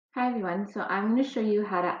Hi everyone, so I'm going to show you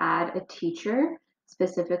how to add a teacher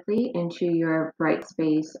specifically into your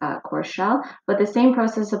Brightspace course shell, but the same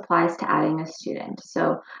process applies to adding a student.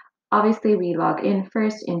 So obviously we log in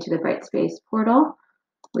first into the Brightspace portal.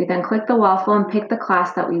 We then click the waffle and pick the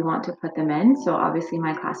class that we want to put them in. So obviously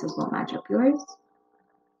my classes won't match up yours.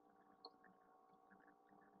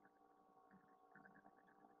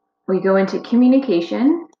 We go into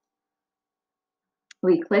communication.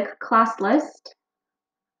 We click class list.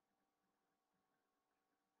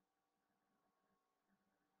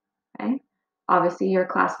 Okay. Obviously, your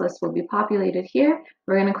class list will be populated here.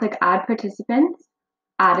 We're going to click Add Participants,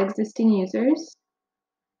 Add Existing Users,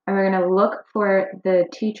 and we're going to look for the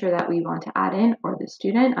teacher that we want to add in, or the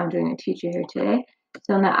student. I'm doing a teacher here today.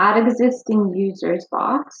 So in the Add Existing Users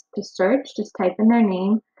box, to search, just type in their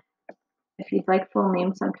name. If you'd like full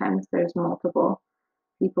name, sometimes there's multiple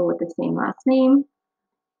people with the same last name.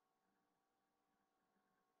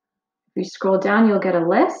 If you scroll down, you'll get a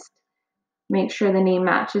list. Make sure the name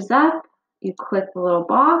matches up. You click the little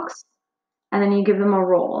box, and then you give them a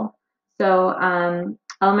role. So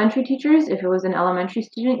elementary teachers, if it was an elementary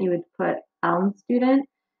student, you would put ELM student.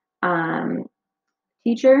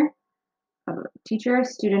 Teacher,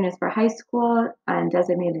 student is for high school, and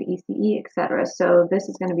designated ECE, etc. So this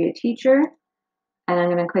is going to be a teacher, and I'm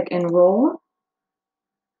going to click enroll,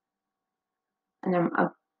 and then a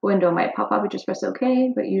window might pop up. Just press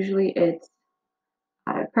OK, but usually it's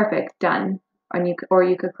perfect, done. And you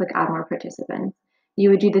could click add more participants. You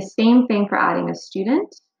would do the same thing for adding a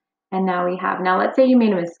student. And now let's say you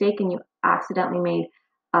made a mistake and you accidentally made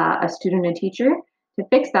a student a teacher. To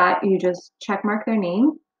fix that, you just check mark their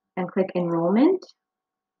name and click enrollment.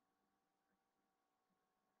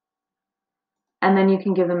 And then you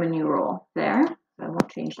can give them a new role there. So I won't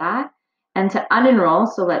change that. And to unenroll,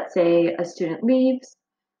 so let's say a student leaves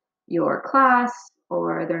your class,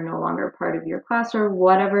 or they're no longer part of your class, or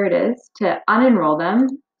whatever it is, to unenroll them,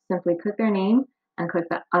 simply click their name and click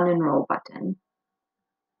the unenroll button.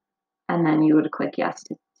 And then you would click yes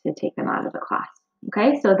to take them out of the class.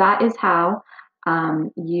 Okay, so that is how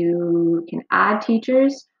you can add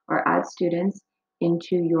teachers or add students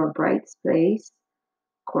into your Brightspace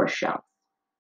course shell.